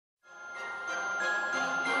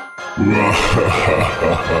We are far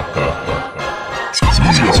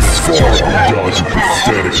beyond the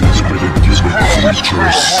pathetic, limited human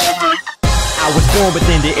creatures. I was born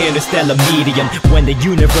within the interstellar medium, when the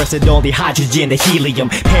universe had only hydrogen and helium,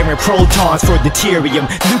 pairing protons for deuterium.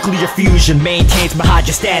 Nuclear fusion maintains my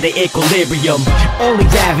hydrostatic equilibrium. Only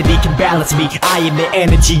gravity can balance me. I emit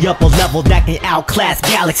energy up a level that can outclass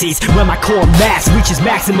galaxies. When my core mass reaches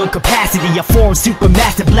maximum capacity, I form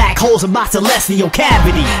supermassive black holes in my celestial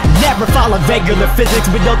cavity. Never followed regular physics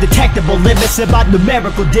with no detectable limits. About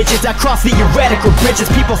numerical digits, I cross theoretical bridges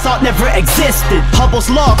people thought never existed. Hubble's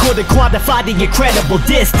law couldn't quantify the incredible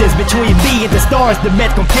distance between me and the stars that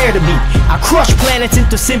meant compare to me. I crush planets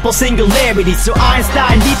into simple singularities, so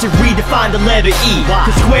Einstein needs to redefine the letter E.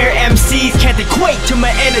 Cause square MCs can't equate to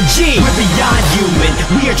my energy. We're beyond human,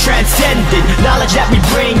 we are transcendent. Knowledge that we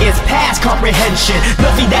bring is past comprehension.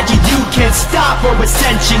 Nothing that you do can stop our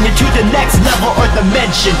ascension into the next level or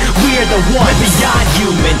dimension. We are the one. We're beyond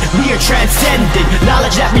human, we are transcendent.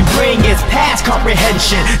 Knowledge that we bring is past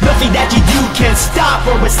comprehension. Nothing that you do can stop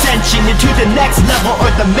our ascension into the next level or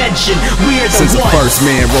dimension. We are the Since one. the first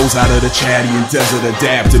man rose out of the Chadian desert,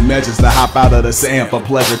 adapted measures to hop out of the sand for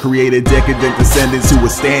pleasure, created decadent descendants who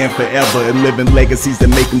would stand forever and living legacies that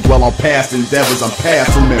make them dwell on past endeavors. I'm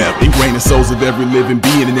past remember, ingrained in souls of every living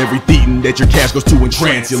being and every beating that your cash goes to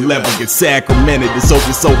entrance. Your level gets sacramented, dissolve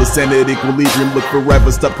your soul, ascended equilibrium, look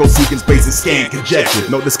forever, stop co-seeking space and scan conjecture.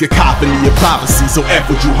 Know this cacophony of prophecy, so F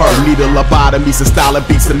what you heard. Need a lobotomy, some style and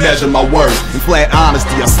beats to measure my words. In flat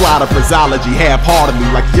honesty, I slaughter phraseology half-heartedly,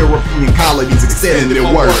 like European colonies extending their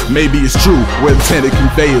word. Maybe it's true, we're intended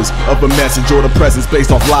conveyors of a message or the presence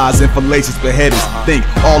based off lies and fallacious beheadings. Think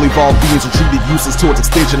all evolved beings are treated useless towards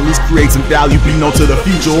extinction. At least create some value, be known to the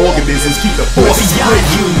future organisms. Keep the force. We're beyond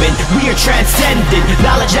human, we are transcendent.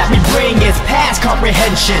 Knowledge that we bring is past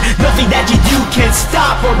comprehension. Nothing that you do can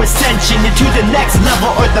stop our ascension into the next level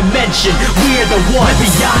or dimension. We are the one. We're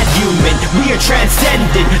beyond human, we are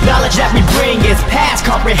transcendent. Knowledge that we bring is past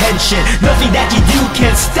comprehension. Nothing that you do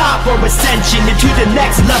can stop our ascension into the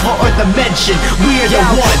next level or dimension. We are the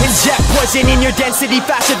one. Inject poison in your density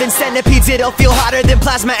faster than centipedes. It'll feel hotter than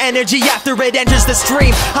plasma energy after it enters the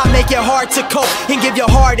stream. I make it hard to cope and give your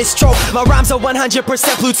heart a stroke. My rhymes are 100%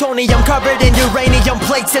 plutonium covered in uranium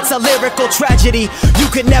plates. It's a lyrical tragedy. You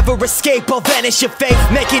could never escape or vanish your fate,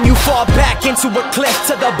 making you fall back into a cliff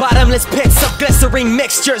to the bottomless pits of glycerine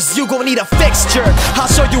mixtures. You gon' need a fixture. I'll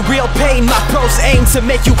show you real pain. My pros aim to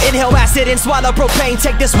make you inhale acid and swallow propane.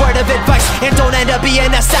 Take this word of advice and don't end up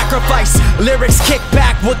being a sacrifice. Lyrics kick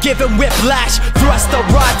back, will give him whiplash. Thrust the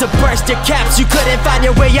rod to burst your caps. You couldn't find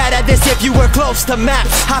your way out of this if you were close to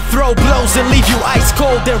maps. I throw blows and leave you ice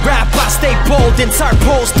cold and rap. I stay bold and turn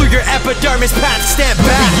poles through your epidermis path. Stand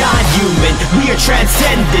back. We're beyond human, we are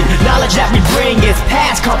transcendent. Knowledge that we bring is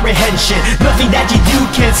past comprehension. Nothing that you do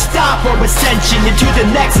can stop our ascension into the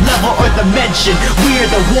next level or dimension. We are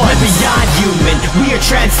the one. We're beyond human, we are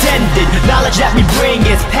transcendent. Knowledge that we bring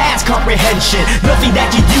is past comprehension. Nothing that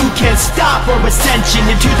you do can stop our ascension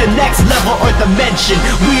into the next level or dimension.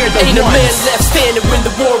 We are the Ain't ones. a man left standing when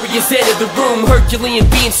the warriors enter the room. Herculean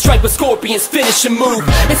beings strike with scorpions, finish a move.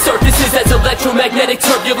 It surfaces as electromagnetic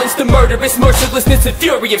turbulence, the murderous mercilessness and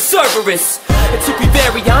fury of Cerberus. And to be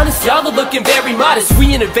very honest, y'all are looking very modest.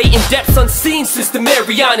 We innovate in depths unseen since the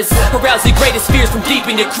Marianas. Arouse your greatest fears from deep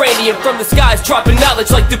in your cranium. From the skies dropping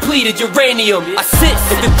knowledge like depleted uranium. I sit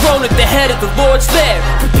in the throne at the head of the Lord's lair.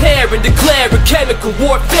 Prepare and declare a chemical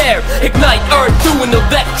warfare. Ignite earth through an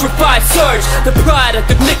electrified surge. The product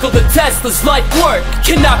of Nikola Tesla's life work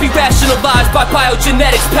cannot be rationalized by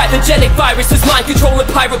biogenetics. Pathogenic viruses, mind control and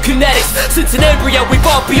pyrokinetics. Since an embryo we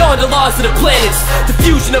evolved beyond the laws of the planets. The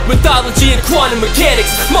fusion of mythology and quantum mechanics.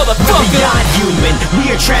 Motherfucker. We're beyond human, we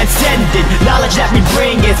are transcendent. Knowledge that we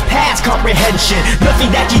bring is past comprehension. Nothing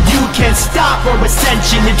that you do can stop our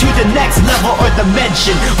ascension into the next level or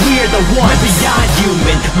dimension. We are the one. We're beyond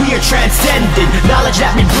human, we are transcendent. Knowledge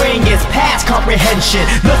that we bring is past comprehension.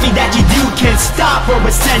 Nothing that you do can stop our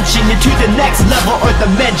ascension into the next level or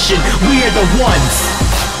dimension. We are the ones.